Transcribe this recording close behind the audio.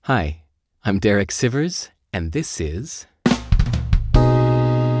Hi, I'm Derek Sivers, and this is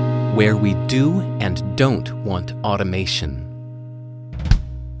Where We Do and Don't Want Automation.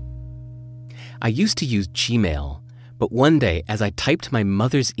 I used to use Gmail, but one day as I typed my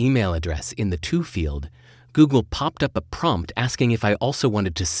mother's email address in the To field, Google popped up a prompt asking if I also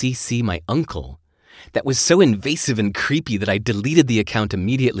wanted to CC my uncle. That was so invasive and creepy that I deleted the account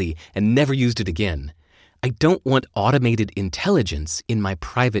immediately and never used it again. I don't want automated intelligence in my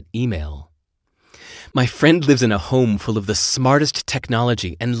private email. My friend lives in a home full of the smartest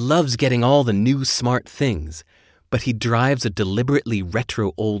technology and loves getting all the new smart things, but he drives a deliberately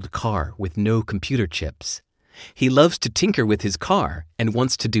retro old car with no computer chips. He loves to tinker with his car and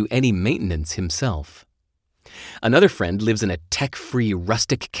wants to do any maintenance himself. Another friend lives in a tech-free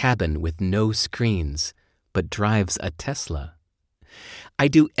rustic cabin with no screens, but drives a Tesla. I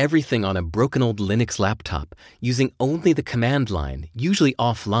do everything on a broken old Linux laptop, using only the command line, usually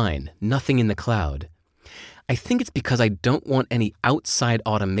offline, nothing in the cloud. I think it's because I don't want any outside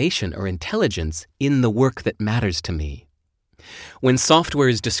automation or intelligence in the work that matters to me. When software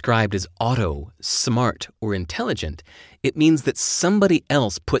is described as auto, smart, or intelligent, it means that somebody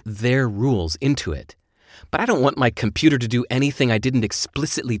else put their rules into it. But I don't want my computer to do anything I didn't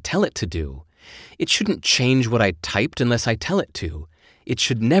explicitly tell it to do. It shouldn't change what I typed unless I tell it to. It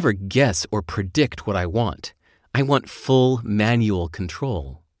should never guess or predict what I want. I want full manual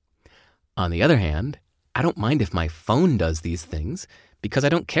control. On the other hand, I don't mind if my phone does these things because I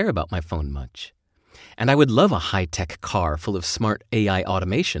don't care about my phone much. And I would love a high-tech car full of smart AI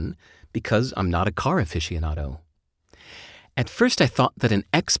automation because I'm not a car aficionado. At first I thought that an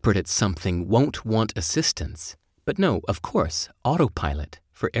expert at something won't want assistance. But no, of course, autopilot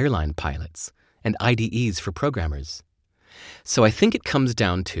for airline pilots and IDEs for programmers. So I think it comes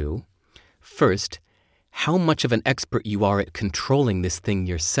down to, first, how much of an expert you are at controlling this thing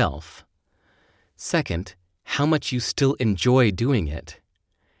yourself. Second, how much you still enjoy doing it.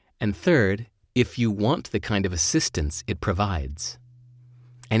 And third, if you want the kind of assistance it provides.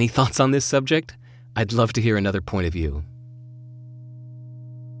 Any thoughts on this subject? I'd love to hear another point of view.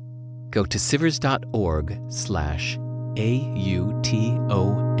 Go to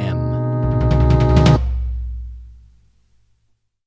sivers.org/AUTOM